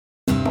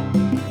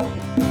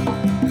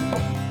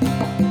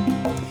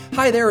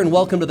Hi there, and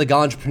welcome to the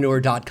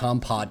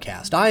Ganjapreneur.com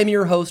podcast. I am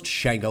your host,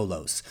 Shango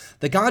Los.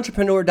 The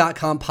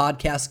Ganjapreneur.com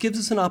podcast gives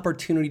us an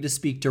opportunity to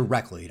speak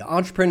directly to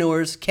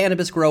entrepreneurs,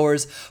 cannabis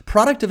growers,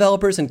 product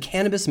developers, and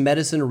cannabis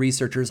medicine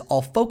researchers,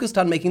 all focused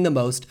on making the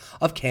most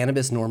of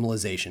cannabis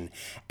normalization.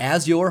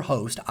 As your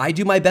host, I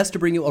do my best to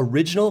bring you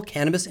original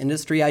cannabis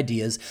industry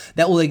ideas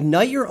that will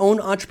ignite your own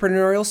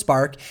entrepreneurial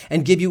spark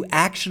and give you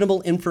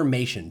actionable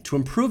information to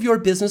improve your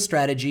business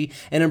strategy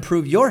and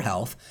improve your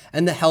health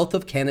and the health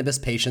of cannabis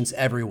patients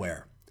everywhere.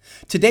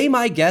 Today,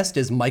 my guest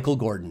is Michael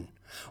Gordon.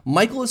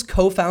 Michael is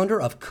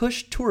co-founder of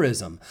Kush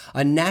Tourism,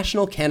 a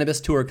national cannabis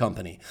tour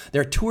company.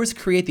 Their tours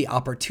create the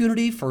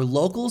opportunity for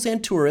locals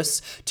and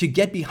tourists to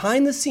get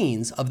behind the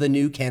scenes of the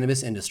new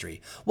cannabis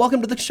industry.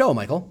 Welcome to the show,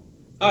 Michael.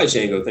 Hi,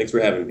 Shango. Thanks for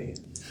having me.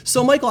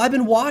 So, Michael, I've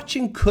been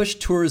watching Kush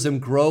Tourism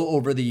grow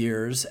over the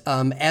years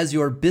as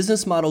your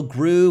business model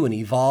grew and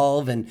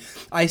evolved, and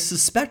I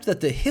suspect that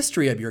the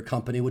history of your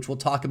company, which we'll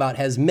talk about,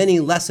 has many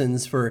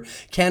lessons for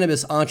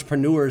cannabis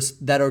entrepreneurs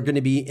that are going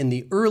to be in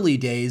the early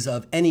days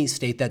of any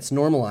state that's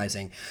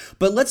normalizing.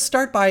 But let's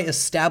start by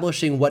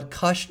establishing what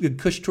Kush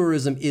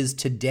Tourism is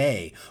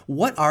today.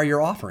 What are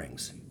your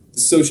offerings?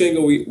 So,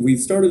 Shango, we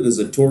started as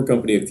a tour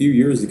company a few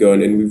years ago,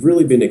 and we've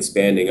really been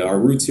expanding. Our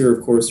roots here,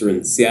 of course, are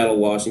in Seattle,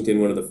 Washington,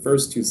 one of the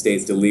first two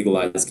states to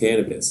legalize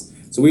cannabis.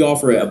 So we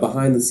offer a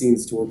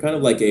behind-the-scenes tour, kind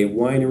of like a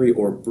winery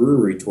or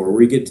brewery tour, where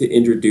we get to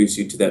introduce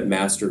you to that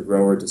master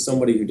grower, to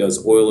somebody who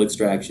does oil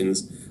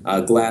extractions,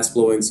 glass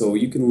blowing, so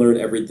you can learn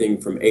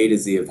everything from A to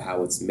Z of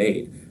how it's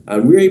made.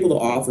 And we're able to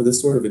offer this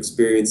sort of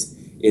experience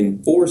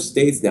in 4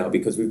 states now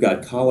because we've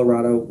got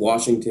Colorado,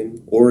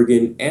 Washington,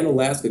 Oregon, and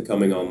Alaska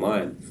coming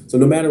online. So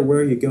no matter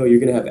where you go, you're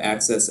going to have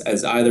access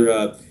as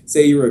either,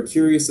 say you're a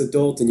curious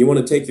adult and you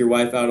want to take your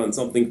wife out on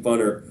something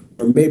fun, or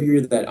maybe you're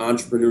that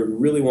entrepreneur who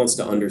really wants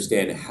to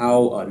understand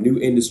how a new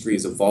industry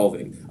is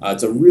evolving.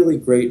 It's a really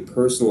great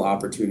personal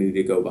opportunity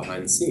to go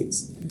behind the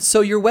scenes. So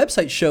your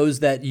website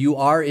shows that you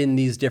are in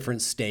these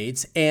different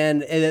states,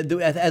 and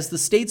as the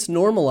states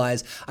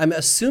normalize, I'm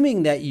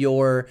assuming that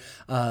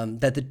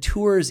that the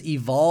tours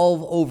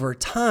evolve over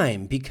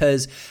time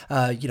because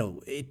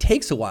it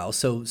takes a while.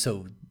 So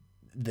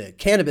the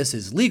cannabis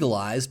is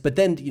legalized, but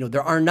then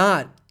there are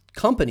not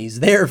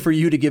companies there for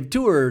you to give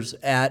tours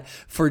at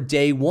for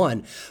day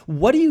one.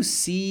 What do you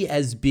see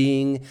as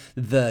being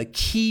the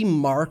key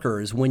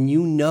markers when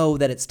you know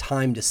that it's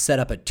time to set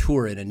up a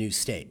tour in a new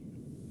state?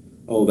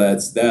 Oh,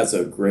 that's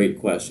a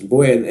great question.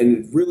 Boy, and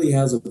it really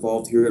has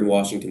evolved here in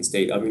Washington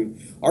State. I mean,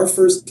 our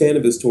first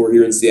cannabis tour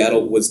here in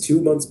Seattle was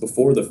 2 months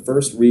before the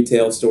first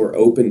retail store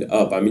opened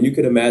up. I mean, you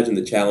could imagine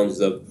the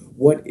challenges of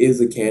what is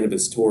a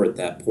cannabis tour at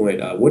that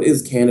point? What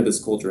is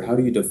cannabis culture? How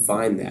do you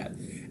define that?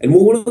 And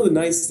one of the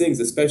nice things,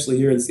 especially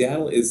here in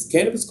Seattle, is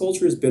cannabis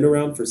culture has been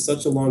around for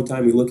such a long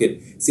time. We look at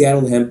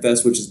Seattle Hemp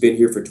Fest, which has been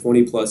here for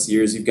 20 plus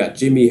years. You've got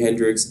Jimi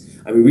Hendrix.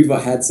 I mean, we've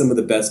had some of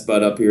the best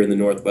bud up here in the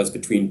Northwest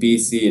between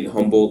BC and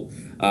Humboldt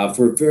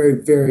for a very,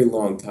 very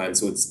long time.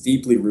 So it's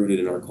deeply rooted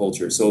in our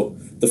culture. So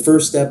the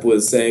first step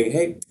was saying,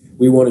 hey,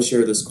 we want to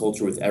share this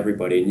culture with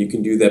everybody. And you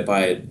can do that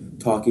by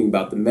talking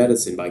about the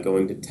medicine, by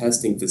going to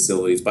testing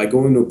facilities, by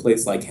going to a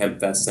place like Hemp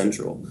Fest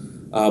Central.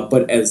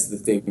 But as the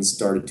things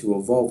started to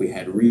evolve, we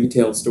had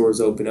retail stores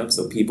open up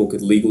so people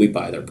could legally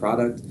buy their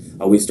product.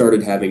 We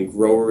started having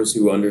growers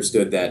who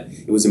understood that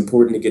it was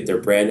important to get their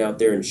brand out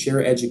there and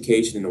share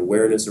education and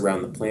awareness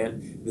around the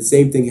plant. The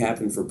same thing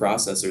happened for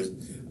processors.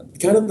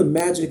 Kind of the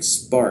magic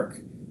spark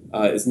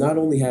is not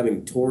only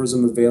having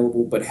tourism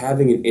available, but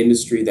having an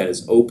industry that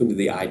is open to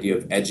the idea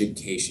of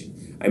education.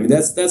 I mean,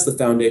 that's the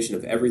foundation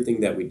of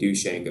everything that we do,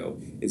 Shango,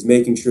 is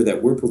making sure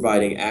that we're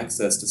providing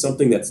access to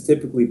something that's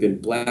typically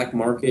been black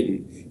market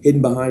and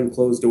hidden behind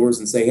closed doors,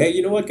 and saying, hey,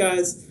 you know what,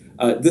 guys?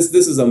 This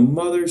is a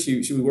mother.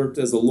 She worked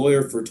as a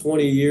lawyer for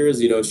 20 years.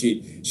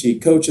 She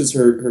coaches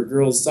her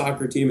girls'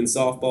 soccer team and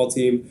softball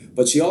team,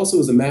 but she also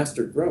is a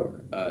master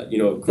grower.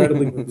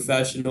 Incredibly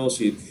professional.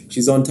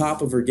 She's on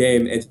top of her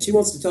game, and she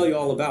wants to tell you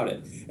all about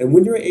it. And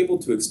when you're able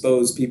to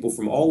expose people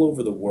from all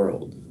over the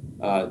world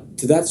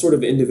to that sort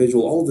of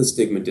individual, all of the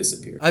stigma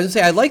disappears. I was gonna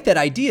say I like that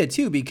idea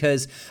too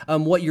because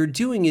what you're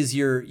doing is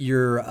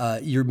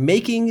you're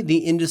making the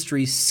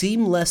industry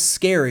seem less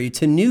scary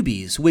to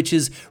newbies, which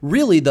is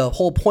really the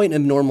whole point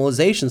of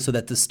normalization, so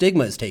that the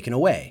stigma is taken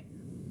away.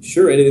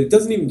 Sure, and it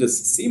doesn't even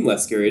just seem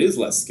less scary, it is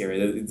less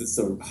scary. It's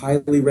a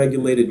highly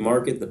regulated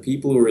market. The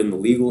people who are in the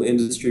legal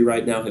industry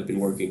right now have been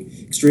working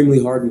extremely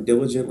hard and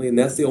diligently, and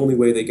that's the only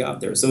way they got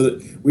there. So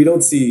that we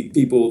don't see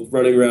people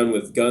running around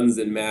with guns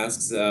and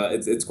masks.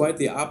 It's quite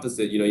the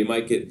opposite. You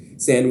might get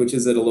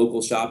sandwiches at a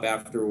local shop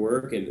after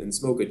work and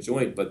smoke a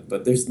joint,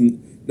 but there's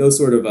no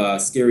sort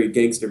of scary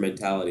gangster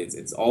mentality.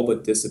 It's all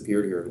but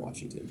disappeared here in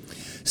Washington.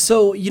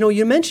 So,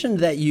 you mentioned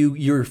that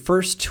your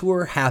first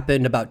tour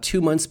happened about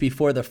 2 months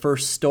before the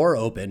first store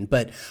opened,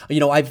 but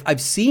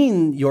I've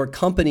seen your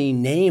company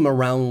name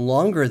around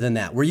longer than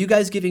that. Were you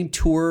guys giving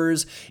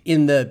tours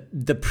in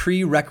the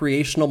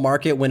pre-recreational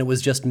market when it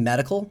was just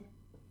medical?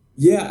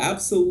 Yeah,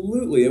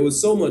 absolutely. It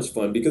was so much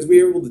fun because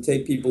we were able to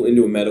take people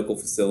into a medical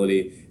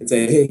facility and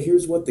say, hey,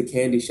 here's what the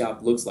candy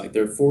shop looks like.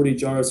 There are 40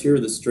 jars. Here are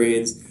the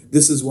strains.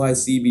 This is why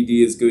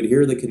CBD is good.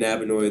 Here are the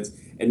cannabinoids,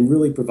 and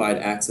really provide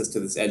access to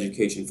this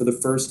education for the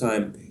first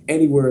time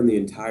anywhere in the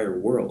entire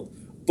world.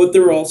 But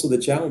there are also the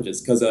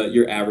challenges because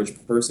your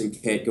average person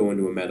can't go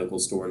into a medical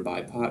store and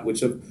buy pot,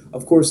 which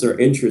of course they're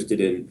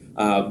interested in.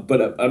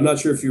 But I'm not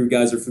sure if you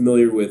guys are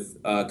familiar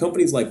with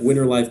companies like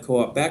Winter Life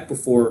Co-op. Back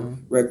before Hmm.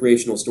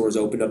 recreational stores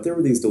opened up, there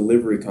were these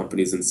delivery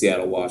companies in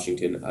Seattle,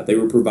 Washington. They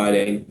were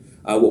providing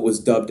what was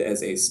dubbed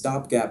as a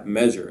stopgap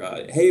measure.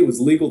 Hey, it was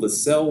legal to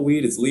sell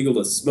weed, it's legal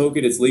to smoke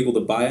it, it's legal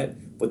to buy it,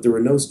 but there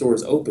were no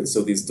stores open.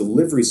 So these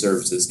delivery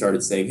services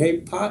started saying,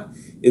 hey, pot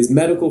is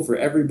medical for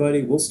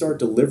everybody. We'll start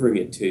delivering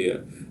it to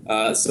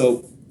you.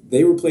 So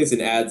they were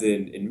placing ads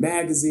in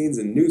magazines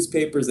and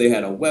newspapers. They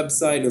had a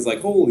website, and it was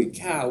like, holy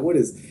cow, what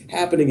is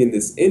happening in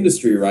this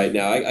industry right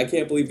now? I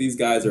can't believe these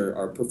guys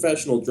are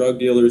professional drug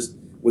dealers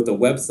with a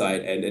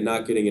website and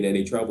not getting in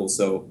any trouble.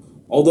 So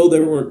although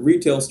there weren't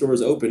retail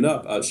stores open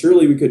up,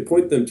 surely we could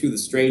point them to the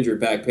stranger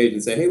back page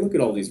and say, hey, look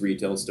at all these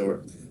retail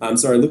stores. I'm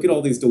sorry, look at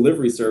all these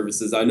delivery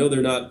services. I know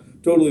they're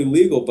not totally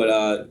legal,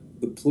 but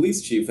the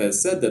police chief has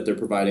said that they're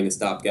providing a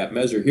stopgap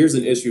measure. Here's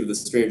an issue with the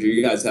stranger.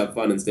 You guys have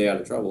fun and stay out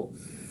of trouble.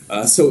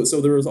 So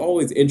there was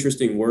always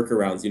interesting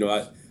workarounds.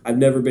 I've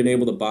never been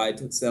able to buy,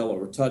 to sell,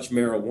 or touch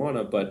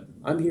marijuana, but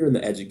I'm here in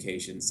the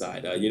education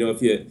side.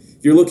 If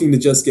you're looking to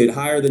just get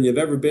higher than you've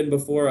ever been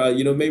before,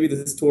 maybe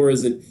this tour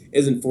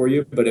isn't for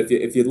you. But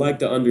if you'd like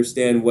to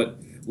understand what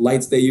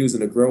lights they use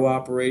in a grow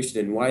operation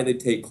and why they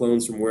take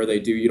clones from where they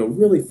do,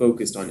 really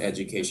focused on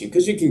education,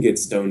 because you can get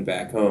stoned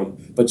back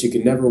home, but you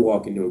can never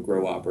walk into a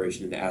grow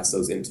operation and ask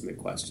those intimate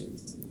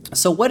questions.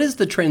 So, what has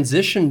the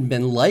transition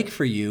been like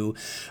for you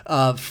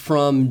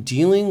from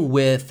dealing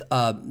with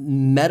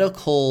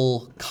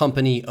medical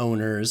company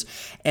owners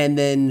and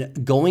then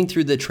going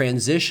through the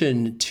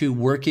transition to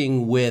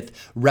working with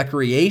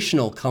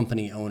recreational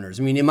company owners?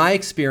 I mean, in my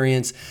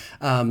experience,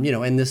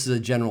 and this is a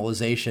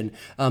generalization,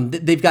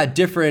 they've got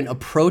different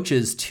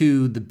approaches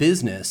to the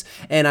business.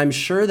 And I'm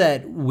sure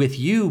that with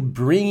you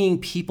bringing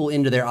people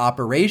into their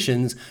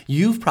operations,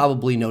 you've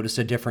probably noticed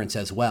a difference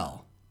as well.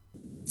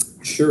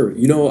 Sure.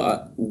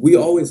 We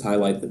always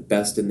highlight the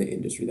best in the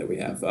industry that we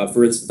have.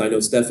 For instance, I know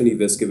Stephanie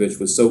Viskovich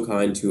was so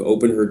kind to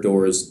open her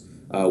doors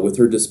with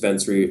her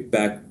dispensary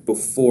back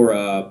before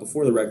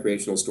the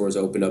recreational stores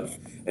opened up,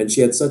 and she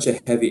had such a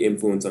heavy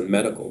influence on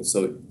medical.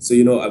 So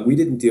we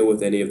didn't deal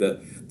with any of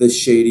the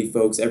shady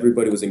folks.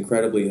 Everybody was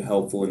incredibly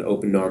helpful and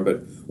open arm.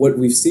 But what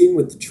we've seen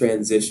with the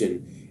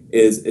transition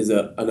is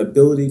an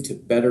ability to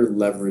better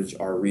leverage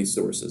our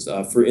resources.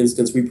 For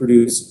instance, we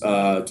produce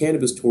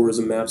cannabis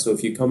tourism maps. So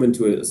if you come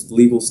into a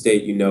legal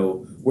state, you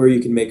know where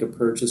you can make a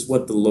purchase,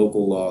 what the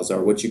local laws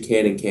are, what you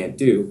can and can't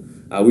do.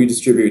 We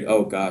distribute,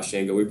 oh gosh,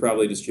 Shango, we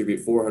probably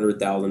distribute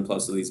 400,000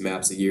 plus of these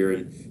maps a year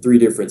in 3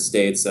 different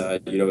states,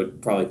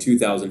 probably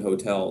 2,000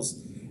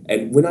 hotels.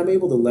 And when I'm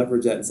able to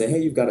leverage that and say, hey,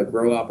 you've got a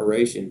grow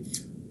operation,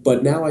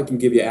 but now I can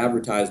give you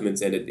advertisements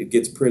and it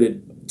gets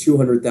printed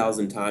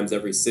 200,000 times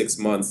every 6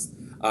 months.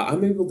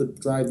 I'm able to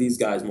drive these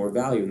guys more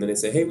value. And then I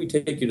say, hey, we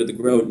take you to the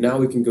grow. Now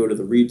we can go to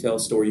the retail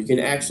store. You can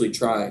actually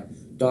try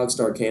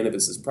Dogstar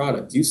Cannabis's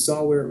product. You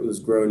saw where it was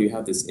grown. You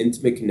have this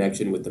intimate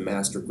connection with the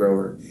master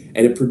grower,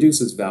 and it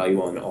produces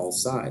value on all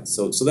sides.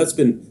 So that's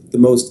been the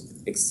most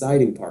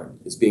exciting part,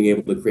 is being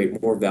able to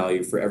create more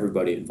value for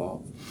everybody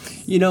involved.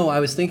 I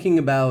was thinking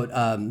about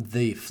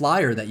the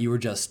flyer that you were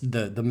just,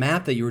 the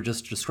map that you were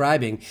just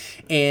describing,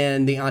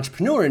 and the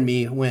entrepreneur in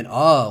me went,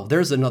 oh,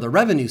 there's another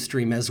revenue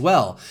stream as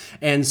well.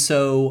 And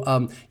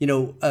so,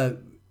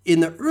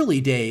 in the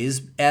early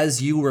days,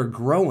 as you were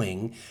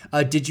growing,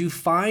 did you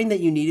find that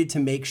you needed to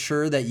make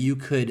sure that you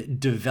could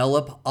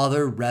develop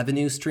other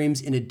revenue streams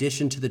in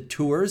addition to the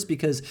tours?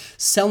 Because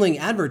selling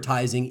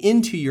advertising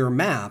into your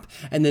map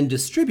and then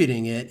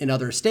distributing it in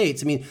other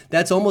states, I mean,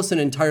 that's almost an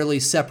entirely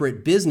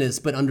separate business,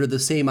 but under the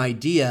same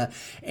idea.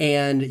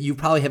 And you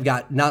probably have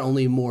got not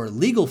only more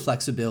legal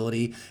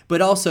flexibility,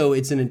 but also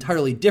it's an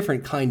entirely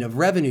different kind of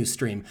revenue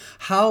stream.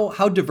 How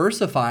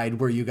diversified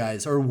were you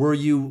guys, or were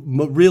you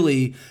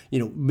really,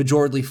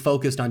 majorly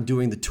focused on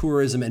doing the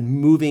tourism and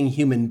moving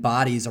human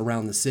bodies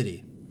around the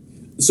city?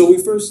 So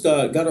we first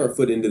got our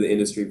foot into the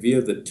industry via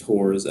the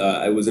tours.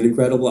 It was an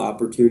incredible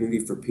opportunity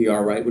for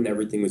PR right when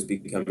everything was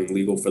becoming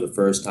legal for the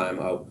first time.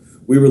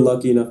 We were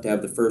lucky enough to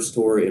have the first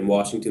tour in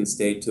Washington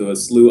State to a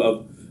slew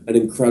of an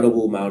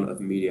incredible amount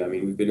of media. I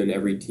mean, we've been in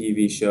every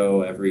TV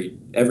show, every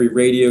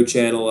radio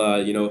channel,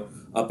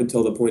 up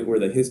until the point where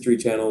the History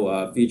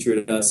Channel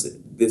featured us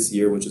this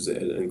year, which is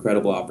an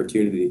incredible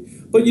opportunity.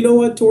 But you know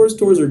what? Tours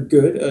are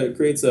good. It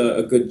creates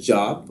a good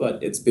job,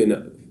 but it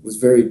was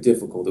very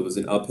difficult. It was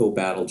an uphill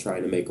battle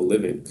trying to make a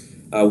living.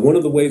 One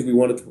of the ways we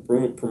wanted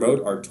to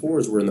promote our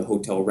tours were in the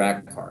hotel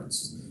rack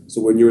cards. So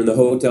when you're in the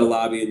hotel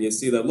lobby and you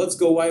see that, let's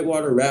go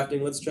whitewater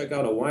rafting, let's check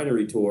out a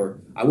winery tour,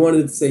 I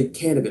wanted to say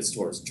cannabis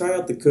tours, try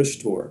out the Kush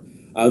tour.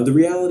 The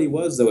reality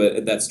was, though,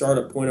 at that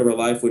startup point of our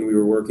life when we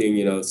were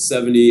working,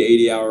 70,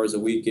 80 hours a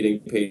week, getting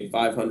paid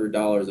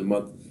 $500 a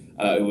month,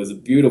 it was a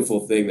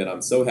beautiful thing that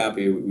I'm so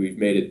happy we've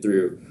made it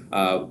through.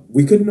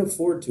 We couldn't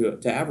afford to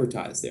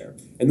advertise there.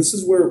 And this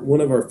is where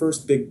one of our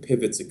first big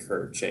pivots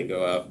occurred,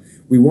 Shango.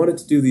 We wanted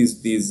to do these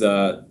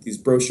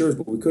brochures,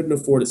 but we couldn't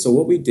afford it. So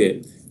what we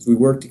did is we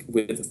worked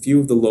with a few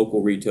of the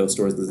local retail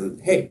stores and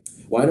said, hey,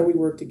 why don't we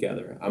work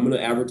together? I'm going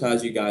to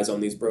advertise you guys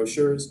on these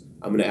brochures.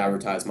 I'm going to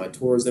advertise my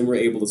tours. Then we're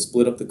able to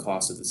split up the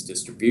cost of this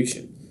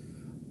distribution.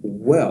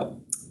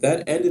 Well,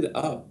 that ended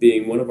up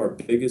being one of our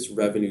biggest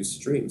revenue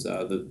streams.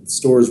 The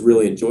stores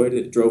really enjoyed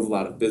it. It drove a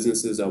lot of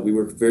businesses. We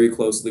worked very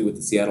closely with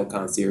the Seattle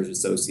Concierge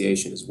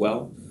Association as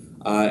well.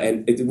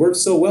 And it worked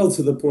so well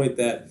to the point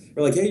that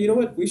we're like, hey, you know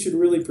what? We should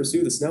really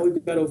pursue this. Now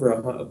we've got over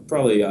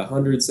probably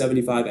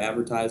 175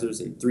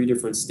 advertisers in 3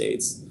 different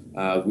states.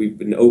 We've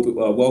been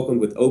welcomed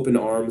with open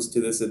arms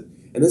to this.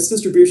 And this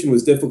distribution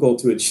was difficult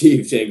to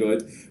achieve, Shango.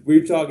 We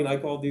were talking, I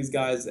called these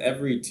guys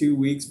every 2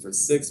 weeks for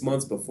 6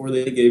 months before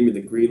they gave me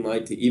the green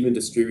light to even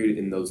distribute it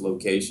in those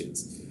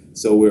locations.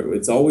 So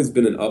it's always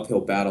been an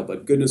uphill battle,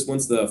 but goodness,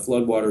 once the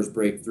floodwaters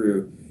break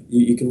through,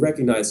 you can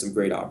recognize some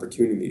great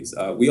opportunities.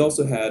 We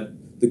also had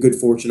the good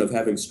fortune of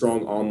having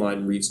strong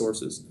online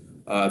resources.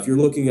 If you're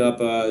looking up,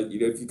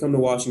 if you come to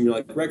Washington, you're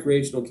like,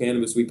 recreational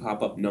cannabis, we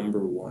pop up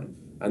 #1.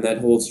 And that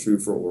holds true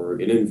for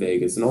Oregon and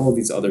Vegas and all of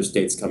these other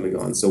states coming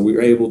on. So we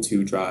were able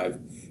to drive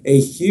a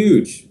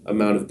huge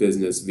amount of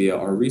business via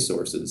our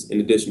resources in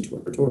addition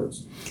to our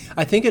tours.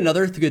 I think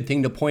another good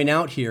thing to point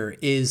out here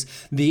is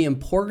the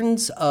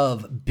importance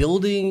of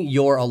building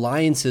your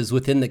alliances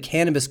within the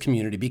cannabis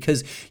community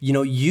because,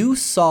 you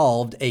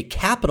solved a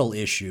capital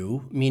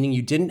issue, meaning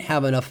you didn't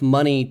have enough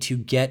money to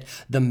get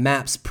the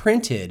maps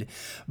printed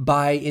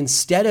by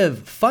instead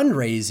of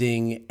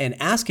fundraising and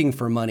asking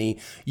for money,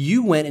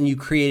 you went and you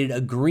created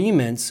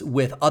agreements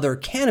with other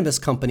cannabis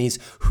companies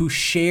who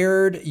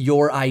shared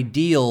your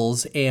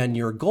ideals and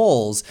your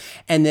goals,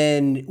 and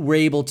then we're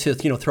able to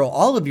throw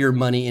all of your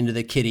money into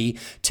the kitty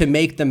to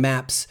make the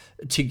maps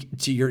to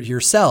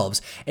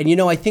yourselves.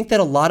 And I think that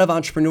a lot of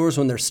entrepreneurs,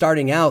 when they're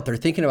starting out, they're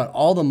thinking about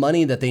all the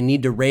money that they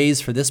need to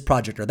raise for this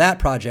project or that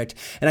project.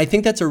 And I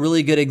think that's a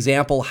really good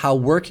example how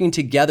working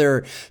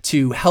together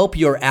to help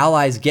your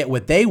allies get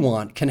what they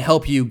want can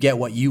help you get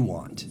what you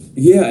want.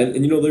 Yeah,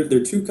 and there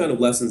are 2 kind of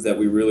lessons that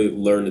we really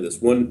learned in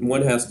this.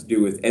 One has to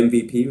do with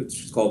MVP,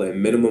 which is called a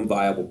minimum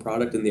viable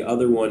product, and the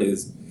other one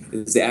is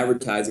the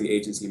advertising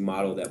agency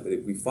model that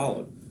we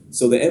followed.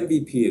 So the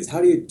MVP is,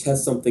 how do you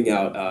test something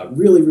out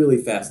really, really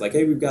fast? Like,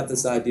 hey, we've got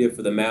this idea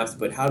for the maps,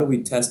 but how do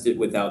we test it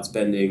without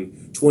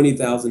spending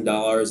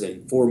 $20,000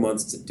 and 4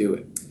 months to do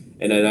it?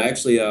 And then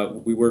actually,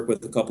 we work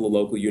with a couple of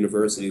local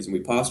universities, and we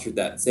postured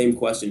that same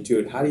question to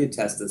it. How do you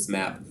test this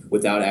map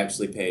without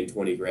actually paying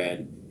 20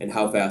 grand, and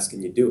how fast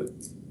can you do it?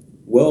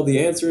 Well, the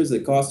answer is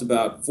it costs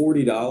about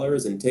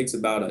 $40 and takes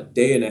about a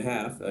day and a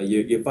half.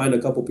 You find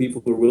a couple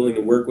people who are willing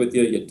to work with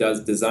you. You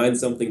design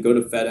something, go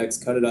to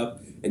FedEx, cut it up,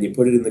 and you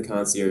put it in the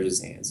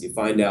concierge's hands. You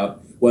find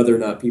out whether or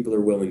not people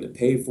are willing to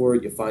pay for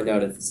it. You find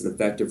out if it's an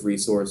effective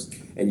resource,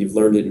 and you've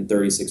learned it in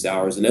 36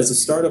 hours. And as a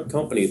startup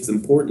company, it's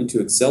important to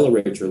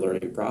accelerate your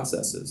learning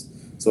processes.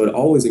 So I'd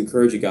always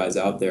encourage you guys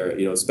out there,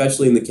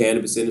 especially in the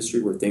cannabis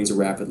industry where things are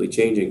rapidly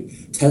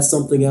changing, test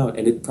something out,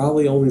 and it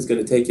probably only is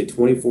going to take you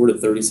 24 to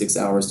 36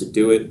 hours to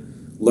do it.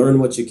 Learn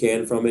what you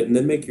can from it, and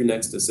then make your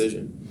next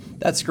decision.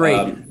 That's great.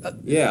 And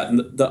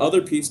the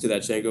other piece to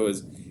that, Shango,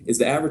 is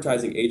the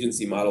advertising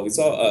agency model. We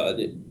saw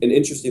an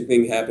interesting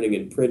thing happening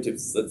in print.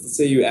 Let's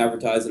say you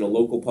advertise in a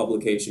local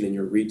publication in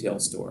your retail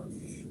store.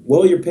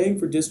 Well, you're paying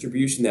for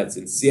distribution that's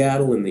in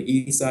Seattle and the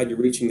east side. You're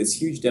reaching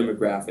this huge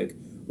demographic,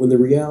 when the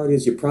reality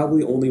is you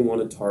probably only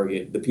want to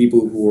target the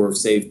people who are,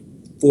 say,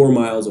 4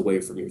 miles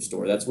away from your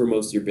store. That's where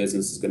most of your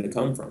business is going to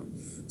come from.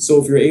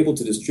 So if you're able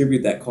to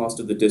distribute that cost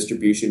of the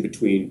distribution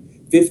between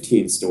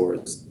 15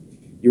 stores,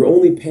 you're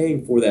only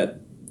paying for that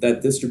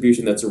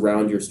distribution that's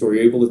around your store.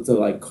 You're able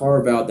to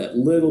carve out that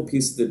little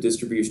piece of the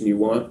distribution you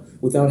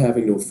want without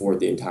having to afford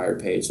the entire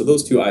page. So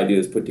those 2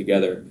 ideas put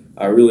together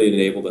really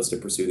enabled us to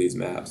pursue these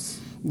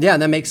maps. Yeah,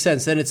 that makes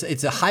sense. And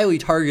it's a highly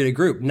targeted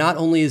group. Not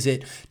only is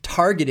it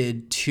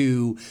targeted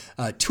to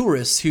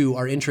tourists who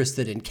are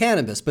interested in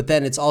cannabis, but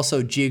then it's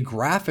also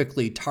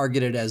geographically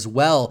targeted as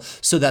well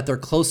so that they're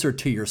closer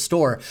to your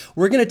store.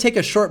 We're going to take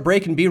a short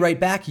break and be right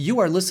back. You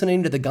are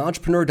listening to the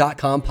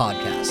Ganjapreneur.com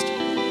podcast.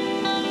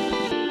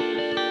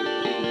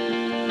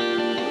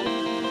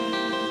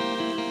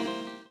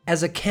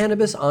 As a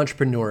cannabis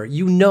entrepreneur,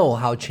 you know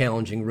how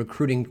challenging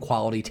recruiting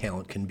quality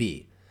talent can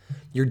be.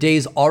 Your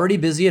day's already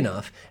busy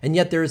enough, and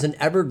yet there is an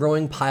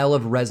ever-growing pile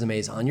of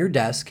resumes on your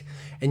desk,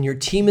 and your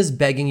team is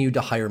begging you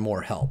to hire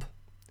more help.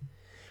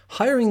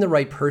 Hiring the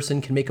right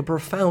person can make a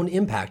profound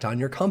impact on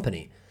your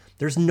company.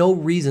 There's no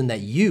reason that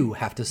you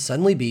have to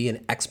suddenly be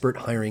an expert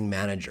hiring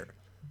manager.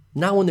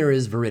 Not when there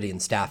is Viridian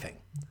Staffing.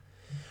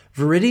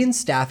 Viridian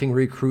Staffing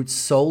recruits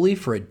solely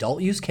for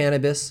adult use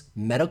cannabis,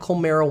 medical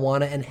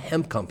marijuana, and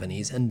hemp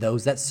companies and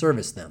those that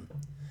service them.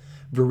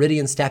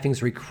 Viridian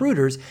Staffing's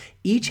recruiters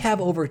each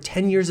have over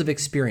 10 years of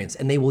experience,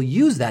 and they will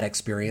use that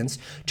experience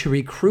to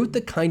recruit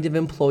the kind of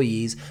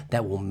employees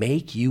that will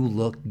make you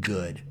look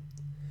good.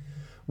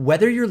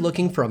 Whether you're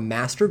looking for a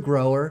master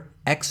grower,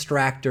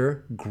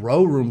 extractor,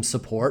 grow room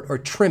support, or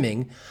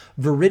trimming,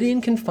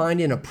 Viridian can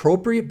find an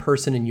appropriate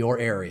person in your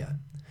area.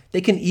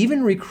 They can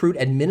even recruit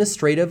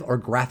administrative or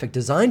graphic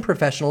design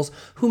professionals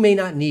who may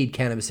not need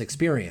cannabis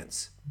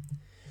experience.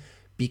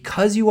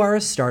 Because you are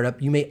a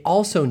startup, you may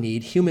also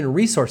need human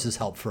resources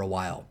help for a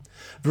while.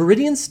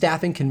 Viridian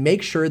Staffing can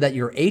make sure that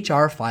your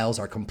HR files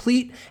are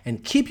complete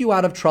and keep you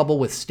out of trouble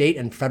with state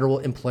and federal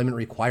employment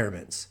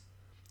requirements.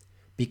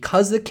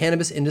 Because the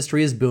cannabis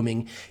industry is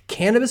booming,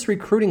 cannabis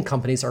recruiting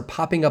companies are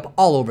popping up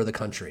all over the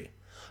country.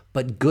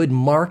 But good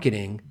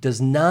marketing does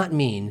not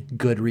mean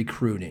good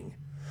recruiting.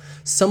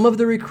 Some of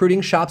the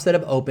recruiting shops that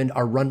have opened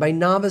are run by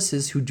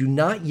novices who do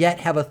not yet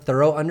have a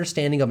thorough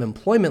understanding of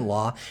employment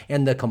law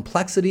and the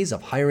complexities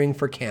of hiring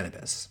for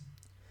cannabis.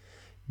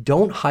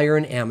 Don't hire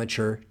an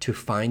amateur to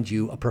find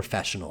you a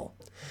professional.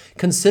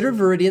 Consider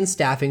Viridian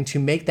Staffing to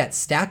make that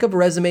stack of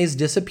resumes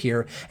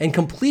disappear and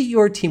complete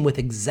your team with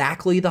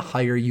exactly the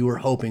hire you were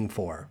hoping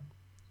for.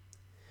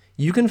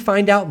 You can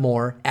find out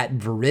more at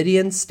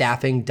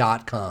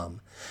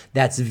viridianstaffing.com.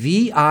 That's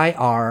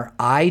VIRIDIAN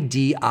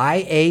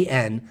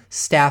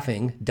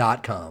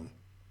staffing.com.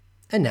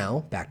 And now,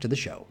 back to the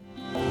show.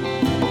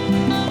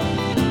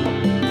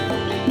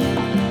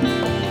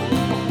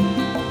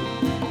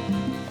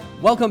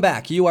 Welcome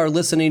back. You are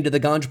listening to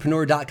the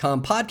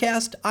Ganjapreneur.com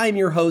podcast. I'm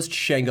your host,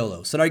 Shango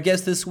Los, and our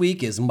guest this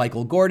week is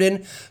Michael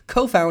Gordon,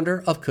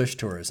 co-founder of Kush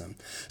Tourism.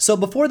 So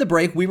before the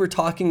break, we were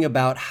talking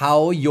about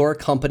how your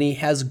company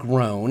has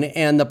grown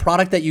and the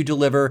product that you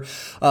deliver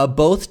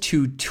both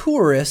to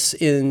tourists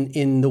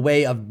in the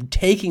way of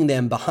taking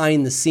them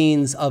behind the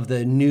scenes of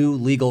the new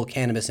legal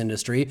cannabis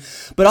industry,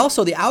 but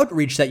also the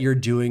outreach that you're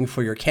doing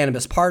for your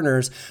cannabis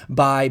partners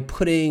by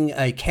putting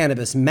a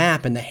cannabis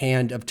map in the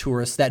hand of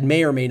tourists that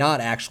may or may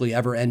not actually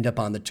ever end up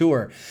on the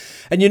tour.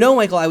 And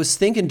Michael, I was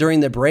thinking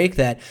during the break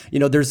that,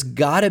 there's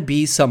got to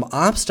be some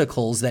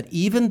obstacles that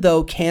even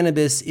though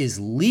cannabis is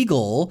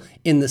legal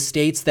in the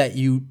states that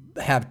you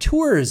have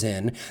tours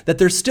in, that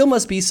there still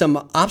must be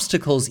some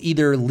obstacles,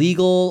 either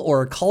legal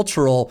or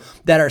cultural,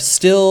 that are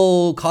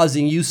still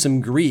causing you some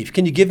grief.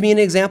 Can you give me an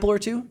example or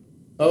two?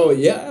 Oh,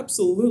 yeah,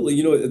 absolutely.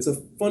 It's a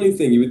funny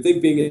thing. You would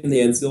think being in the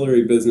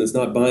ancillary business,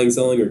 not buying,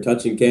 selling, or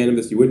touching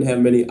cannabis, you wouldn't have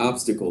many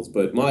obstacles.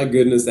 But my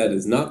goodness, that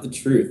is not the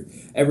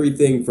truth.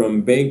 Everything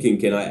from banking,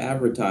 can I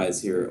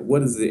advertise here? What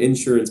does the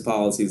insurance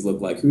policies look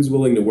like? Who's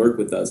willing to work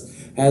with us?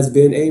 Has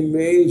been a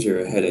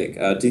major headache.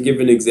 To give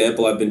an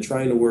example, I've been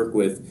trying to work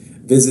with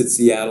Visit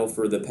Seattle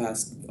for the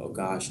past,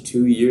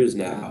 2 years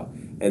now.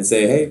 And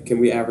say, hey, can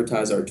we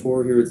advertise our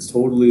tour here? It's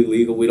totally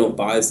legal. We don't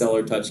buy, sell,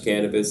 or touch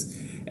cannabis.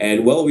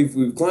 And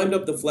we've climbed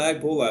up the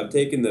flagpole. I've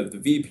taken the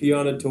VP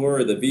on a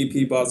tour. The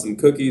VP bought some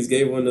cookies,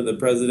 gave one to the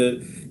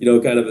president,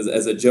 kind of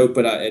as a joke.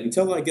 But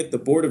until I get the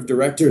board of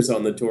directors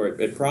on the tour,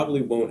 it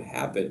probably won't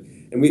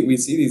happen. And we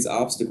see these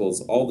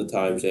obstacles all the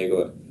time,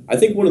 Shango. I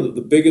think one of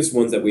the biggest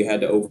ones that we had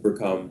to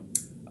overcome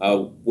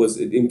was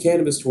in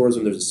cannabis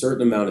tourism, there's a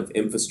certain amount of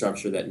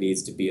infrastructure that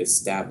needs to be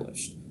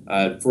established.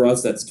 For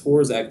us, that's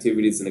tours,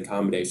 activities, and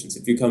accommodations.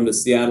 If you come to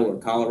Seattle or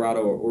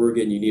Colorado or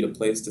Oregon, you need a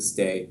place to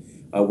stay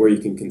where you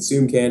can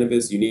consume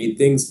cannabis. You need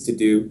things to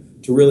do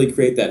to really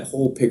create that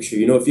whole picture.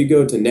 If you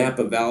go to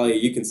Napa Valley,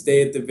 you can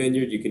stay at the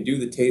vineyard, you can do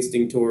the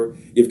tasting tour.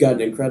 You've got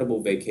an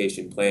incredible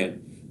vacation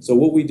plan. So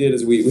what we did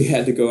is we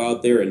had to go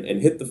out there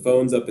and hit the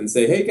phones up and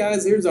say, hey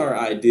guys, here's our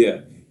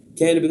idea.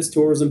 Cannabis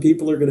tourism,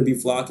 people are going to be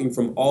flocking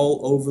from all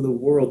over the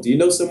world. Do you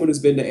know someone who's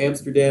been to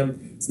Amsterdam?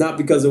 It's not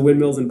because of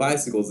windmills and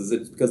bicycles,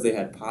 it's because they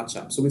had pot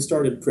shops. So we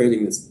started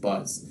creating this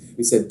buzz.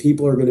 We said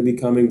people are going to be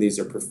coming. These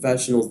are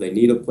professionals. They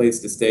need a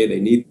place to stay. They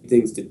need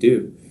things to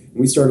do. And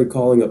we started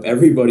calling up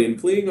everybody and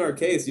pleading our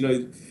case.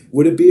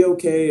 Would it be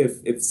okay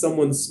if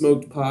someone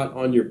smoked pot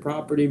on your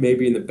property,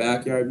 maybe in the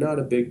backyard? Not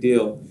a big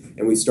deal.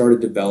 And we started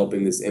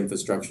developing this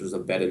infrastructures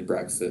of bed and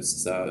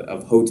breakfasts,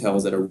 of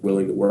hotels that are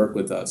willing to work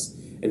with us,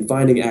 and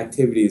finding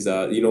activities,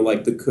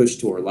 like the Kush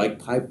Tour, like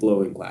pipe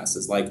blowing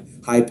classes,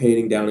 like high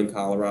painting down in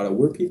Colorado,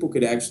 where people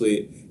could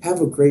actually have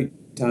a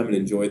great time and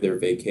enjoy their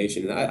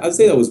vacation. And I'd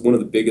say that was one of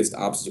the biggest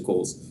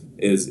obstacles.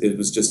 It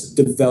was just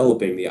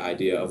developing the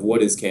idea of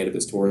what is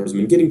cannabis tourism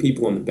and getting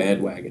people on the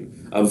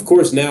bandwagon. Of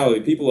course, now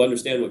people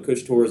understand what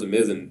Kush Tourism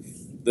is, and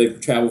they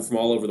travel from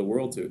all over the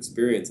world to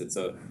experience it.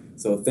 So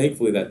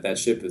thankfully that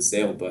ship has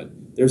sailed, but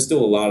there's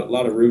still a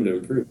lot of room to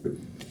improve.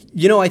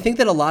 I think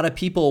that a lot of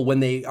people, when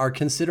they are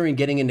considering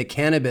getting into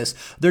cannabis,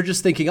 they're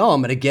just thinking,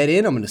 I'm going to get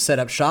in, I'm going to set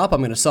up shop,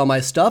 I'm going to sell my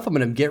stuff, I'm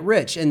going to get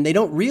rich. And they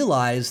don't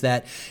realize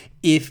that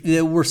if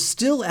we're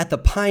still at the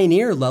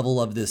pioneer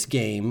level of this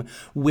game,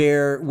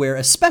 where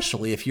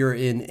especially if you're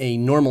in a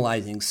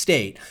normalizing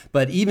state,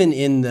 but even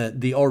in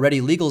the already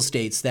legal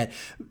states, that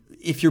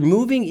if you're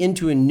moving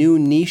into a new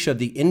niche of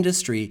the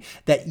industry,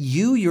 that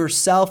you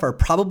yourself are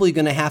probably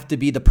going to have to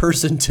be the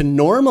person to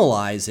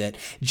normalize it,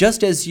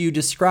 just as you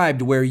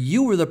described, where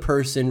you were the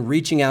person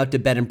reaching out to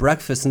bed and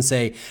breakfast and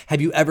say,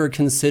 have you ever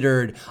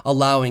considered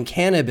allowing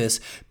cannabis?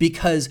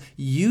 Because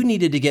you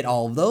needed to get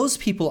all of those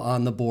people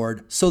on the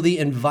board so the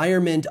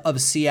environment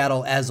of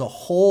Seattle as a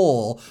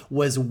whole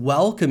was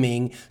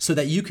welcoming, so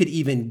that you could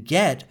even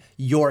get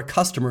your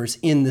customers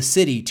in the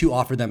city to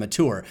offer them a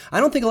tour. I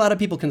don't think a lot of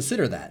people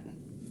consider that.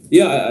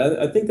 Yeah,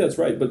 I think that's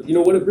right. But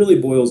what it really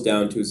boils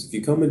down to is if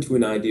you come into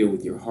an idea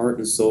with your heart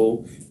and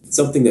soul, it's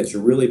something that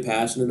you're really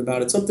passionate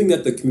about, it's something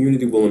that the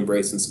community will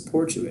embrace and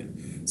support you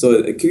in.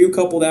 So can you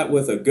couple that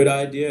with a good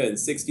idea and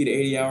 60 to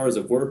 80 hours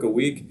of work a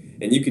week,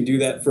 and you can do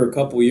that for a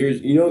couple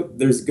years,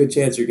 there's a good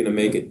chance you're going to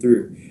make it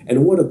through.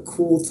 And what a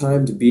cool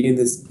time to be in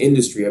this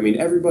industry. I mean,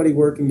 everybody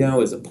working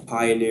now is a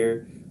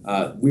pioneer.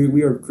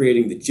 We are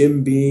creating the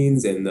Jim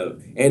Beans and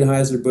the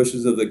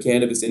Anheuser-Busch's of the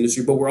cannabis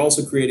industry, but we're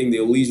also creating the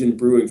Elysian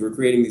Brewings. We're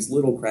creating these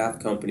little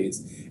craft companies,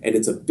 and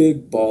it's a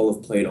big ball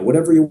of Play-Doh.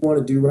 Whatever you want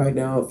to do right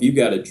now, if you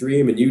got a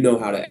dream and you know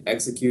how to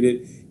execute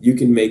it, you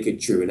can make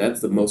it true, and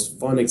that's the most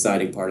fun,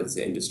 exciting part of this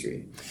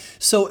industry.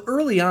 So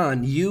early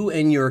on, you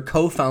and your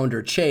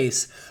co-founder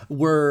Chase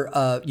were,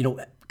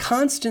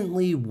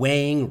 constantly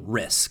weighing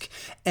risk,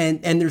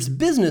 and there's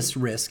business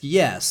risk,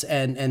 yes,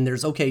 and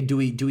there's, okay, do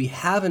we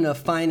have enough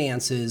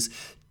finances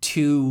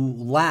to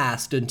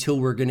last until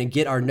we're going to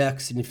get our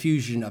next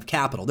infusion of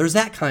capital? There's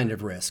that kind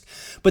of risk,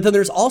 but then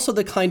there's also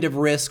the kind of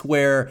risk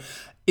where,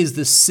 is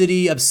the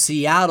city of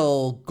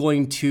Seattle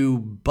going to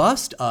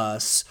bust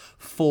us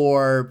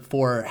for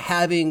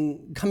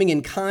coming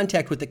in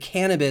contact with the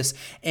cannabis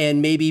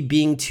and maybe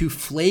being too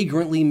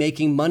flagrantly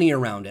making money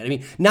around it? I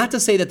mean, not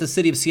to say that the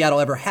city of Seattle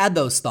ever had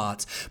those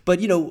thoughts, but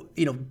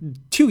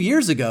 2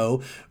 years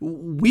ago,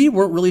 we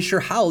weren't really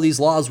sure how these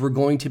laws were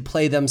going to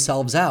play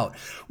themselves out.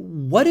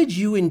 What did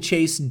you and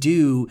Chase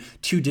do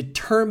to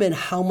determine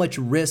how much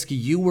risk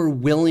you were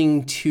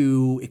willing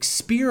to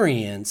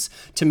experience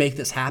to make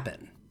this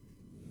happen?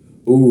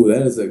 Ooh,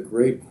 that is a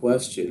great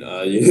question.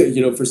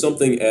 For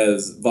something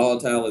as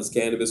volatile as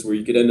cannabis, where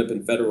you could end up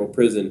in federal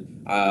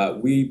prison,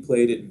 we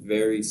played it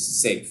very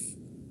safe.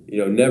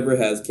 Never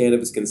has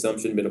cannabis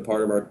consumption been a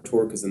part of our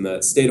tour, because in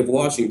the state of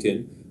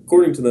Washington,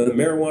 according to the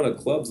marijuana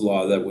clubs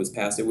law that was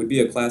passed, it would be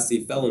a Class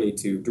C felony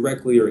to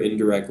directly or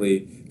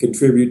indirectly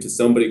contribute to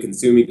somebody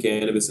consuming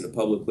cannabis in a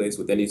public place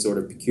with any sort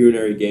of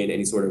pecuniary gain,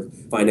 any sort of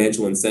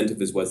financial incentive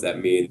is what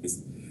that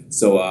means.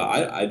 So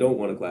I don't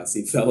want a Class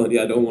C felony.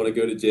 I don't want to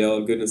go to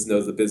jail. Goodness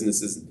knows the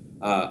business is,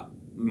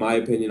 my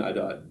opinion,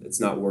 it's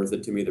not worth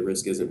it to me. The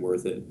risk isn't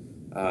worth it.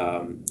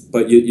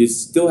 But you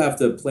still have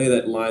to play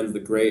that line, the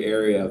gray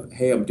area of,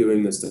 hey, I'm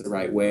doing this the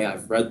right way.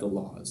 I've read the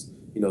laws,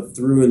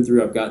 through and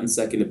through. I've gotten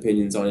second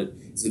opinions on it.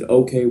 Is it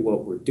okay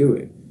what we're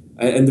doing?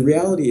 And the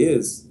reality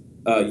is,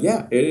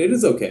 it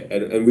is okay.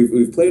 And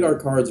we've played our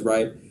cards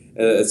right.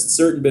 It's a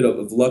certain bit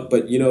of luck,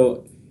 but,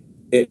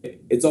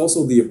 it's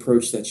also the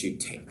approach that you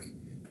take.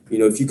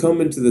 If you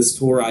come into this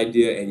tour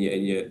idea and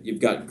you've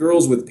got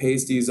girls with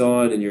pasties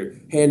on and you're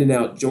handing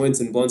out joints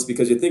and blunts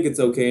because you think it's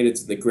okay and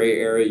it's in the gray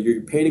area, you're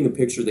painting a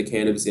picture of the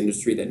cannabis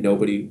industry that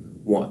nobody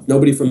wants.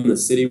 Nobody from the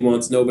city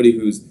wants. Nobody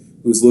who's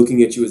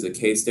looking at you as a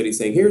case study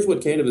saying, here's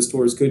what cannabis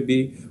tours could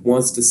be,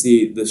 wants to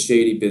see the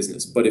shady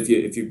business. But if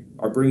you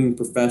are bringing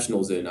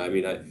professionals in,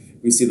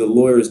 we see the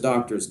lawyers,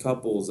 doctors,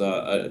 couples,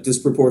 a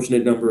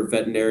disproportionate number of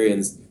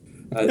veterinarians.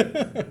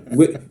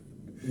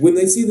 When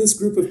they see this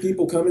group of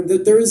people coming,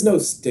 there is no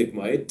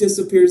stigma. It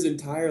disappears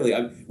entirely.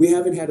 We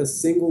haven't had a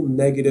single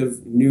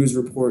negative news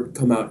report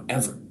come out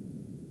ever.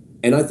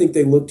 And I think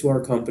they look to our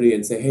company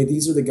and say, hey,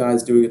 these are the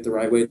guys doing it the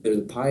right way. They're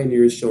the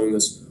pioneers showing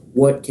us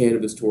what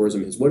cannabis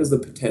tourism is. What is the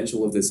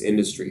potential of this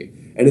industry?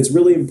 And it's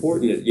really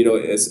important,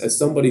 as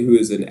somebody who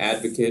is an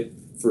advocate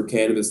for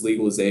cannabis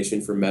legalization,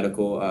 for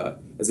medical,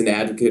 as an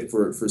advocate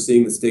for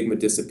seeing the stigma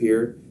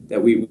disappear,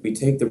 that we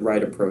take the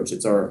right approach.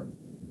 It's our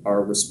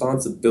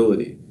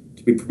responsibility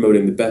to be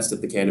promoting the best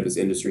that the cannabis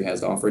industry has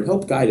to offer and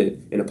help guide it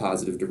in a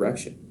positive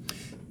direction.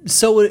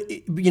 So,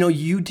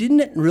 you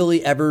didn't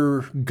really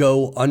ever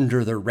go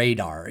under the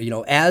radar.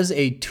 As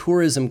a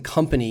tourism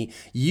company,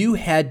 you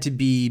had to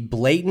be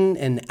blatant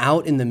and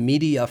out in the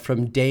media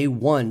from day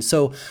one.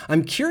 So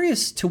I'm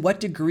curious to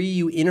what degree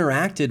you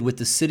interacted with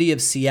the city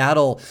of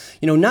Seattle,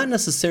 not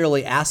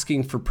necessarily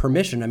asking for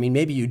permission. I mean,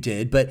 maybe you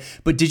did, but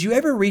did you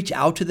ever reach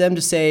out to them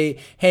to say,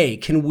 hey,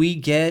 can we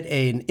get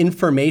an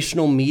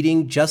informational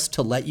meeting just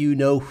to let you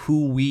know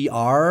who we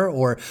are?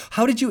 Or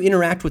how did you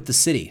interact with the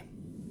city?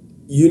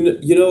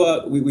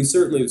 We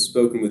certainly have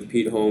spoken with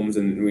Pete Holmes,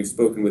 and we've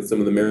spoken with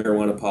some of the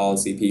marijuana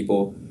policy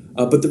people.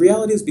 But the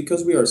reality is,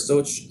 because we are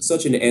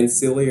such an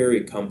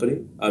ancillary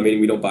company,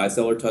 we don't buy,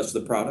 sell, or touch the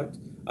product,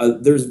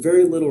 there's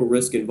very little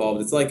risk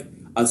involved. It's like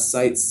a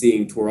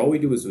sightseeing tour. All we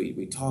do is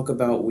we talk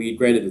about weed.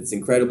 Granted, it's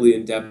incredibly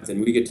in-depth,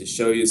 and we get to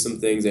show you some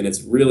things, and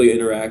it's really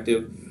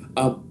interactive.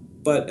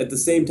 But at the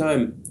same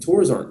time,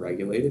 tours aren't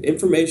regulated.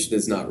 Information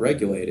is not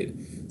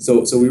regulated.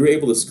 So we were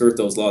able to skirt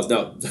those laws.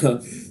 Now,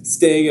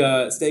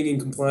 staying in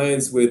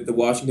compliance with the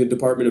Washington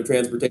Department of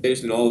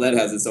Transportation, all that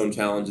has its own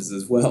challenges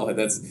as well, and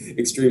that's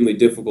extremely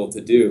difficult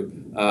to do.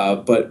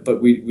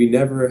 But we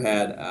never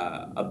had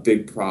a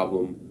big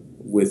problem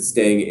with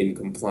staying in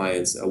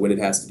compliance when it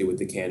has to do with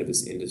the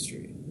cannabis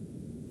industry.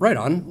 Right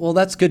on. Well,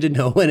 that's good to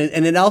know.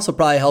 And it also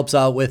probably helps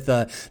out with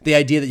the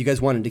idea that you guys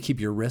wanted to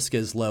keep your risk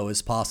as low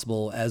as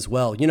possible as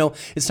well.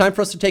 It's time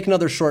for us to take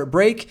another short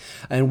break,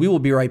 and we will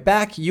be right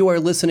back. You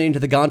are listening to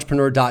the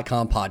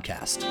Ganjapreneur.com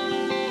podcast.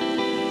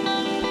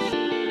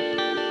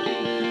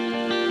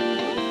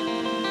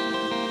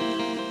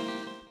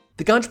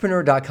 The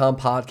Ganjapreneur.com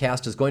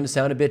podcast is going to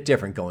sound a bit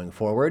different going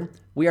forward.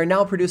 We are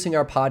now producing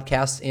our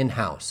podcasts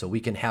in-house so we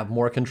can have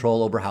more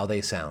control over how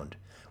they sound.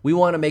 We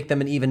want to make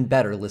them an even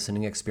better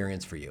listening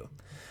experience for you.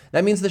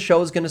 That means the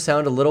show is going to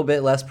sound a little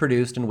bit less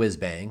produced and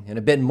whiz-bang, and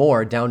a bit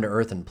more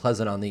down-to-earth and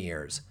pleasant on the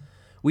ears.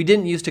 We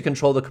didn't used to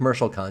control the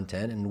commercial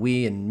content, and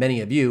we, and many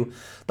of you,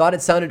 thought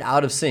it sounded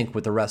out of sync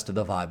with the rest of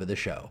the vibe of the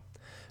show.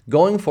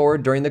 Going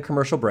forward during the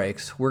commercial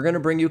breaks, we're going to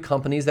bring you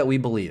companies that we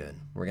believe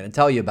in. We're going to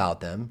tell you about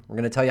them, we're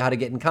going to tell you how to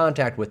get in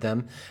contact with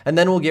them, and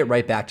then we'll get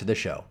right back to the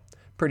show.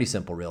 Pretty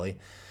simple, really.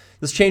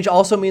 This change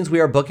also means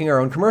we are booking our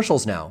own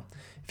commercials now.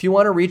 If you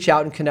want to reach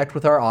out and connect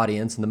with our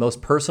audience in the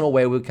most personal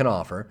way we can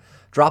offer,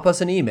 drop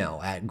us an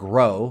email at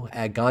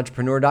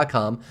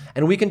grow@ganjapreneur.com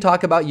and we can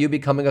talk about you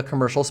becoming a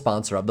commercial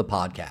sponsor of the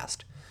podcast.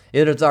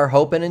 It is our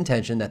hope and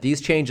intention that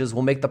these changes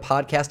will make the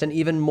podcast an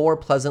even more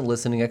pleasant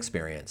listening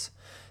experience.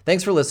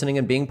 Thanks for listening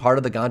and being part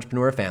of the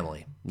Ganjapreneur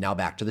family. Now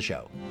back to the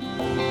show.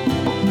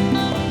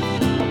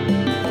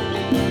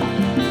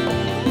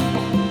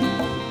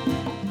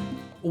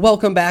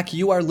 Welcome back.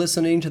 You are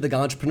listening to the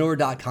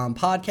Ganjapreneur.com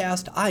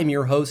podcast. I'm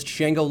your host,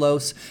 Shango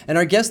Los, and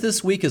our guest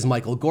this week is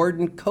Michael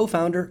Gordon,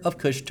 co-founder of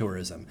Kush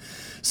Tourism.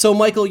 So,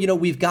 Michael,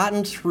 we've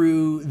gotten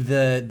through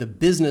the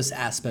business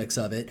aspects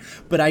of it,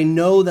 but I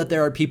know that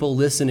there are people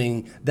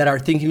listening that are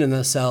thinking to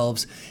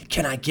themselves,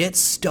 can I get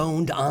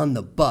stoned on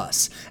the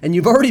bus? And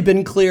you've already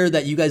been clear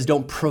that you guys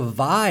don't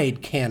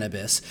provide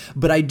cannabis,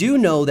 but I do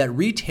know that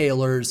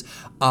retailers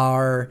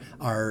are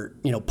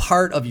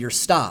part of your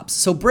stops.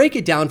 So break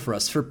it down for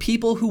us. For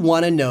people who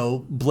want to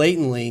know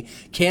blatantly,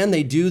 can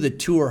they do the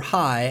tour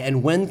high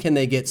and when can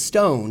they get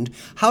stoned?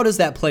 How does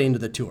that play into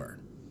the tour?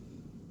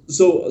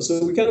 So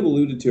we kind of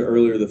alluded to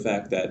earlier the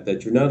fact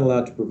that you're not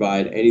allowed to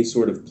provide any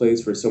sort of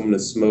place for someone to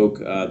smoke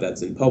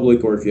that's in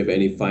public, or if you have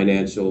any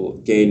financial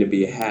gain to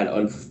be had.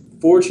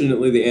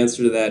 Unfortunately, the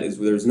answer to that is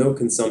there's no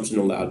consumption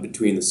allowed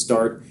between the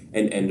start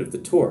and end of the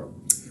tour.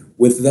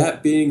 With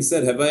that being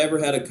said, have I ever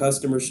had a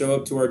customer show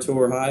up to our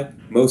tour high?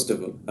 Most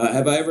of them.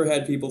 Have I ever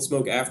had people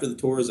smoke after the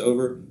tour is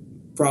over?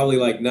 Probably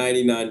like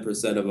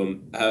 99% of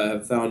them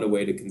have found a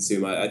way to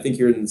consume. I think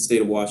here in the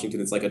state of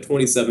Washington, it's like a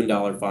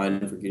 $27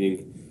 fine for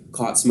getting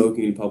caught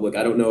smoking in public.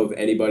 I don't know of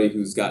anybody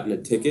who's gotten a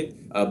ticket,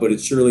 but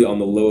it's surely on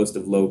the lowest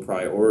of low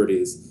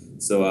priorities.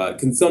 So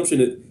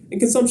consumption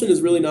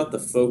is really not the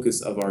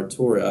focus of our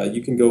tour.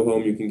 You can go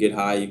home, you can get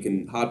high, you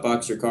can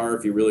hotbox your car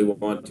if you really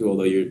want to,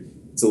 although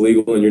it's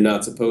illegal and you're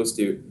not supposed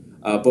to.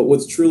 But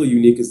what's truly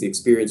unique is the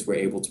experience we're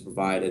able to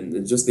provide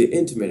and just the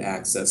intimate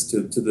access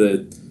to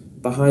the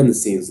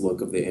behind-the-scenes look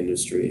of the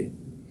industry.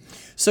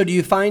 So do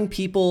you find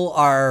people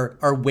are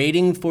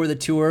waiting for the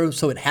tour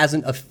so it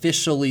hasn't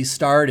officially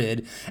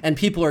started and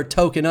people are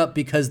token up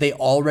because they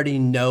already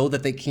know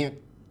that they can't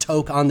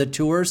toke on the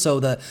tour? So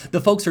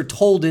the folks are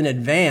told in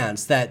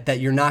advance that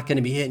you're not going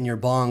to be hitting your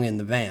bong in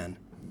the van.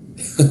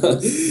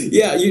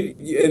 Yeah,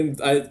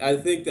 and I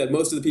think that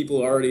most of the people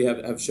already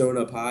have shown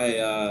up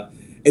high.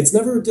 It's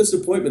never a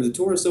disappointment. The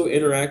tour is so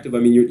interactive. I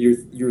mean,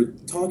 you're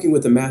talking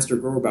with the master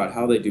grower about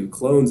how they do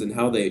clones and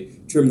how they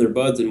trim their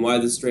buds and why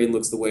this strain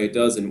looks the way it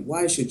does and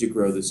why should you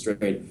grow this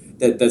strain.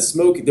 That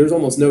smoking, there's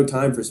almost no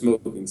time for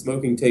smoking.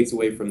 Smoking takes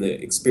away from the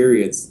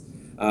experience.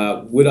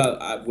 Would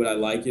I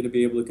like you to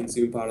be able to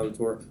consume pot on the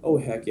tour? Oh,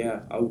 heck yeah,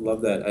 I would love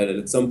that. And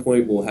at some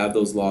point, we'll have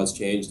those laws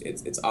changed.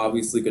 It's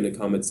obviously going to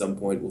come at some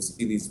point. We'll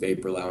see these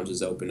vapor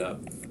lounges open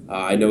up.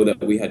 I know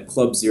that we had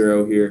Club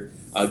Zero here.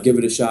 Give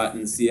it a shot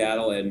in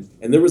Seattle, and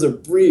there was a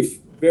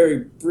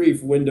very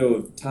brief window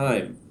of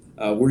time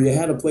where you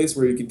had a place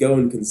where you could go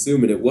and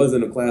consume it. It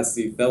wasn't a Class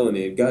C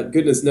felony, and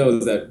goodness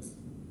knows that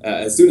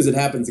as soon as it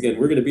happens again,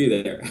 we're going to be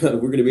there. We're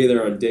going to be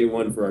there on day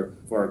one for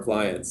our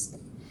clients.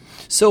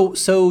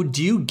 So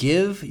do you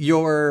give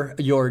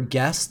your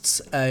guests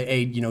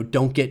a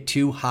don't get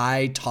too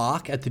high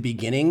talk at the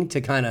beginning to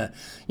kind of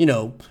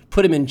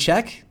put them in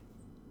check?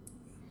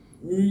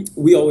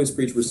 We always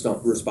preach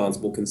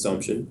responsible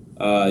consumption.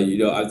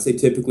 I'd say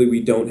typically we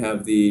don't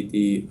have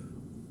the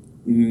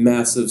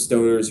massive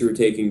stoners who are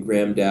taking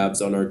gram dabs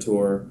on our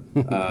tour.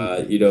 We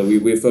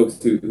have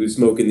folks who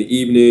smoke in the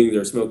evening,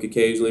 they smoke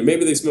occasionally.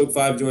 Maybe they smoke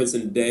 5 joints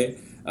in a day,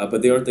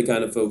 but they aren't the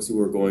kind of folks who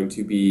are going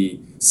to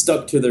be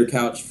stuck to their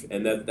couch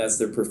and that's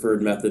their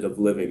preferred method of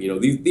living.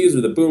 These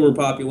are the boomer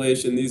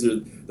population. These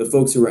are the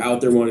folks who are out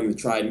there wanting to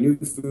try new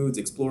foods,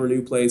 explore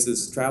new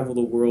places, travel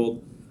the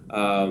world.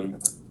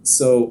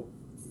 So,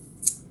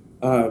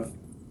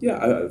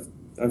 yeah,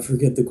 I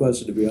forget the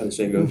question, to be honest,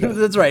 Shango.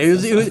 That's right.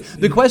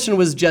 The question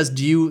was just,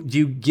 do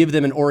you give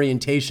them an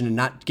orientation and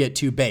not get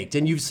too baked?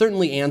 And you've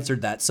certainly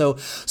answered that. So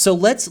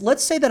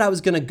let's say that I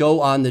was going to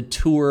go on the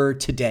tour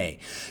today.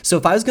 So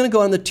if I was going to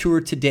go on the tour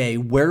today,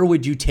 where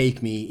would you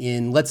take me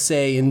in, let's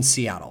say, in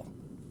Seattle?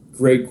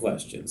 Great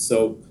question.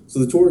 So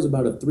the tour is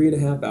about a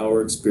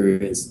 3.5-hour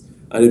experience,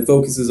 and it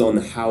focuses on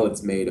how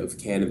it's made of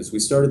cannabis. We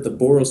start at the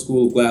Boral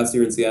School of Glass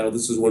here in Seattle.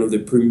 This is one of the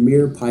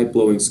premier pipe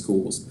blowing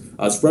schools.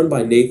 It's run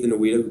by Nathan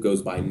Awita, who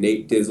goes by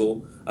Nate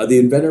Dizzle, the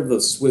inventor of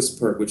the Swiss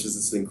Perk, which is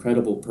this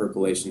incredible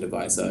percolation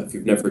device, if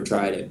you've never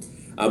tried it.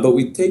 But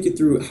we take you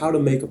through how to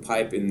make a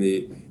pipe in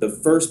the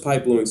first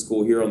pipe blowing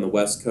school here on the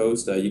West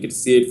Coast. You get to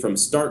see it from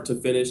start to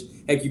finish.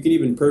 Heck, you can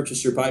even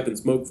purchase your pipe and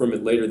smoke from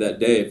it later that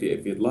day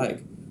if you'd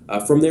like.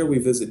 From there, we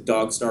visit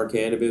Dogstar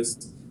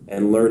Cannabis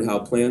and learn how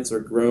plants are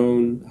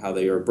grown, how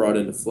they are brought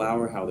into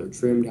flower, how they're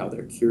trimmed, how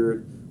they're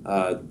cured.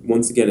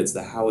 Once again, it's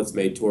the How It's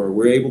Made tour.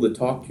 We're able to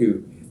talk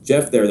to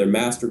Jeff there, their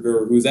master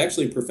grower, who's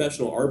actually a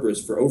professional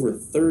arborist for over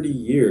 30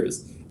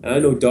 years. And I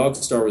know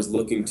Dogstar was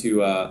looking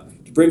to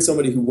bring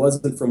somebody who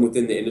wasn't from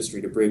within the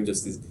industry to bring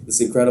just this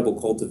incredible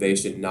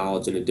cultivation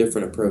knowledge and a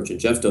different approach. And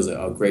Jeff does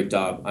a great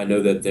job. I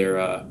know that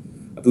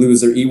I believe it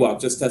was their EWOC,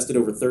 just tested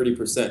over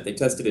 30%. They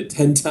tested it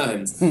 10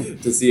 times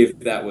to see if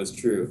that was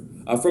true.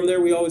 From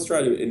there, we always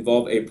try to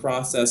involve a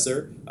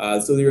processor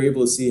so they're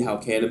able to see how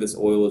cannabis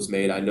oil is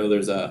made. I know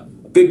there's a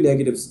big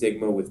negative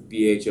stigma with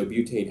BHO,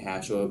 butane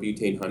hash oil,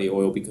 butane honey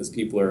oil, because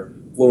people are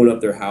blowing up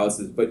their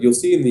houses. But you'll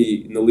see in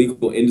the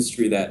legal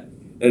industry that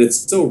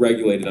it's so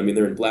regulated. I mean,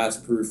 they're in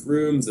blast-proof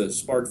rooms, there's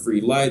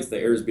spark-free lights, the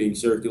air is being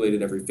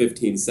circulated every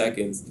 15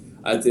 seconds.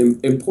 It's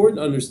important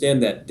to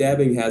understand that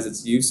dabbing has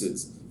its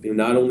uses.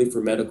 Not only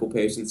for medical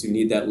patients who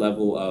need that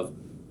level of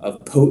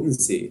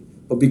potency,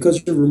 but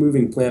because you're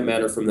removing plant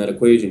matter from that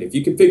equation. If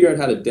you can figure out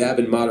how to dab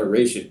in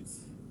moderation,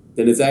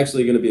 then it's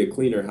actually going to be a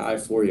cleaner high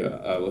for you.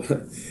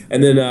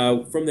 And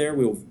then from there,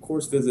 we'll, of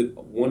course, visit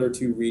 1 or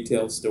 2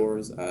 retail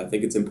stores. I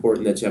think it's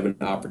important that you have an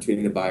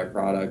opportunity to buy a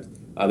product.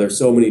 There's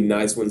so many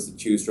nice ones to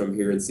choose from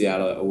here in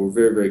Seattle. We're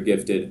very, very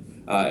gifted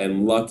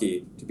and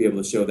lucky to be able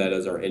to show that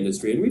as our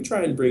industry. And we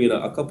try and bring in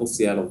a couple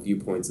Seattle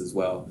viewpoints as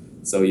well.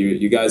 So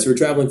you guys who are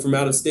traveling from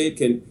out of state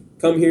can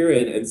come here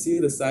and see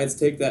the sites,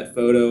 take that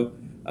photo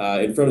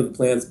in front of the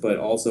plants, but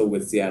also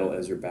with Seattle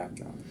as your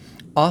backdrop.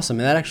 Awesome.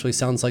 And that actually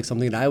sounds like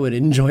something that I would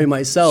enjoy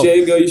myself.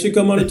 Shango, you should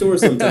come on a tour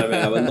sometime,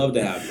 man. I would love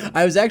to have you.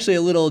 I was actually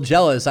a little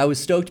jealous. I was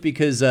stoked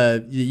because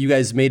you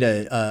guys made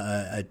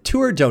a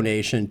tour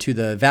donation to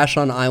the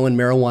Vashon Island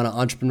Marijuana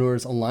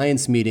Entrepreneurs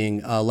Alliance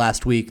meeting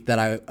last week that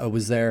I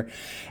was there.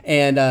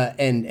 And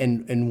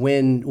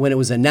when it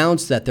was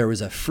announced that there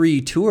was a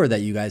free tour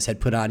that you guys had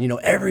put on,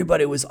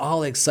 everybody was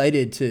all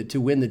excited to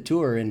win the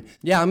tour. And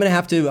yeah, I'm gonna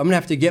have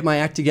to get my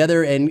act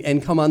together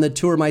and come on the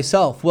tour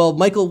myself. Well,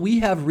 Michael, we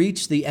have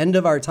reached the end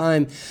of our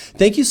time.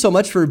 Thank you so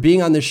much for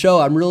being on the show.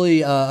 I'm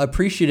really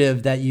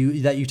appreciative that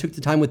you took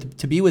the time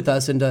to be with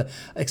us and to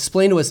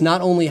explain to us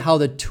not only how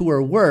the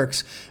tour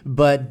works,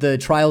 but the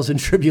trials and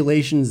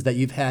tribulations that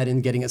you've had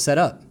in getting it set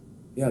up.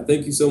 Yeah,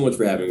 thank you so much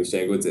for having me,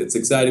 Shango. It's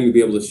exciting to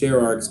be able to share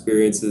our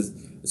experiences,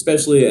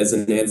 especially as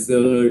an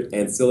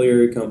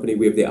ancillary company.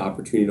 We have the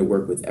opportunity to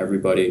work with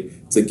everybody.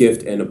 It's a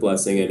gift and a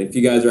blessing. And if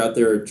you guys are out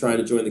there trying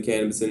to join the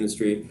cannabis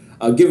industry,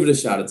 give it a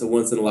shot. It's a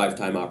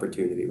once-in-a-lifetime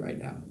opportunity right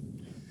now.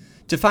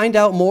 To find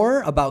out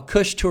more about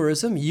Kush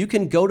Tourism, you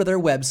can go to their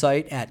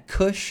website at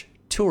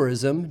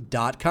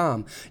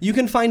kushtourism.com. You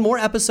can find more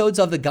episodes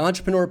of the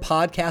Ganjapreneur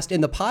podcast in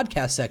the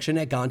podcast section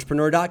at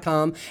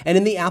ganjapreneur.com and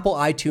in the Apple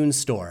iTunes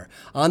store.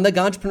 On the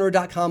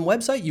ganjapreneur.com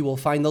website, you will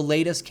find the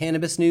latest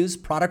cannabis news,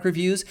 product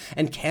reviews,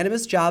 and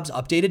cannabis jobs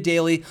updated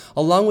daily,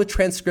 along with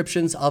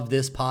transcriptions of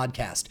this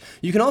podcast.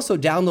 You can also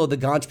download the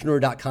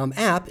ganjapreneur.com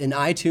app in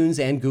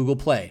iTunes and Google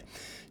Play.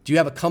 Do you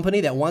have a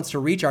company that wants to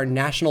reach our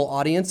national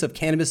audience of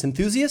cannabis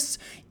enthusiasts?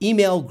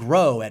 Email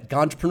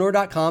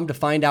grow@ganjapreneur.com to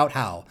find out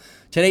how.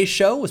 Today's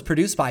show was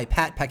produced by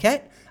Pat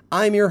Paquette.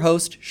 I'm your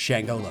host,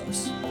 Shango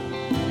Los.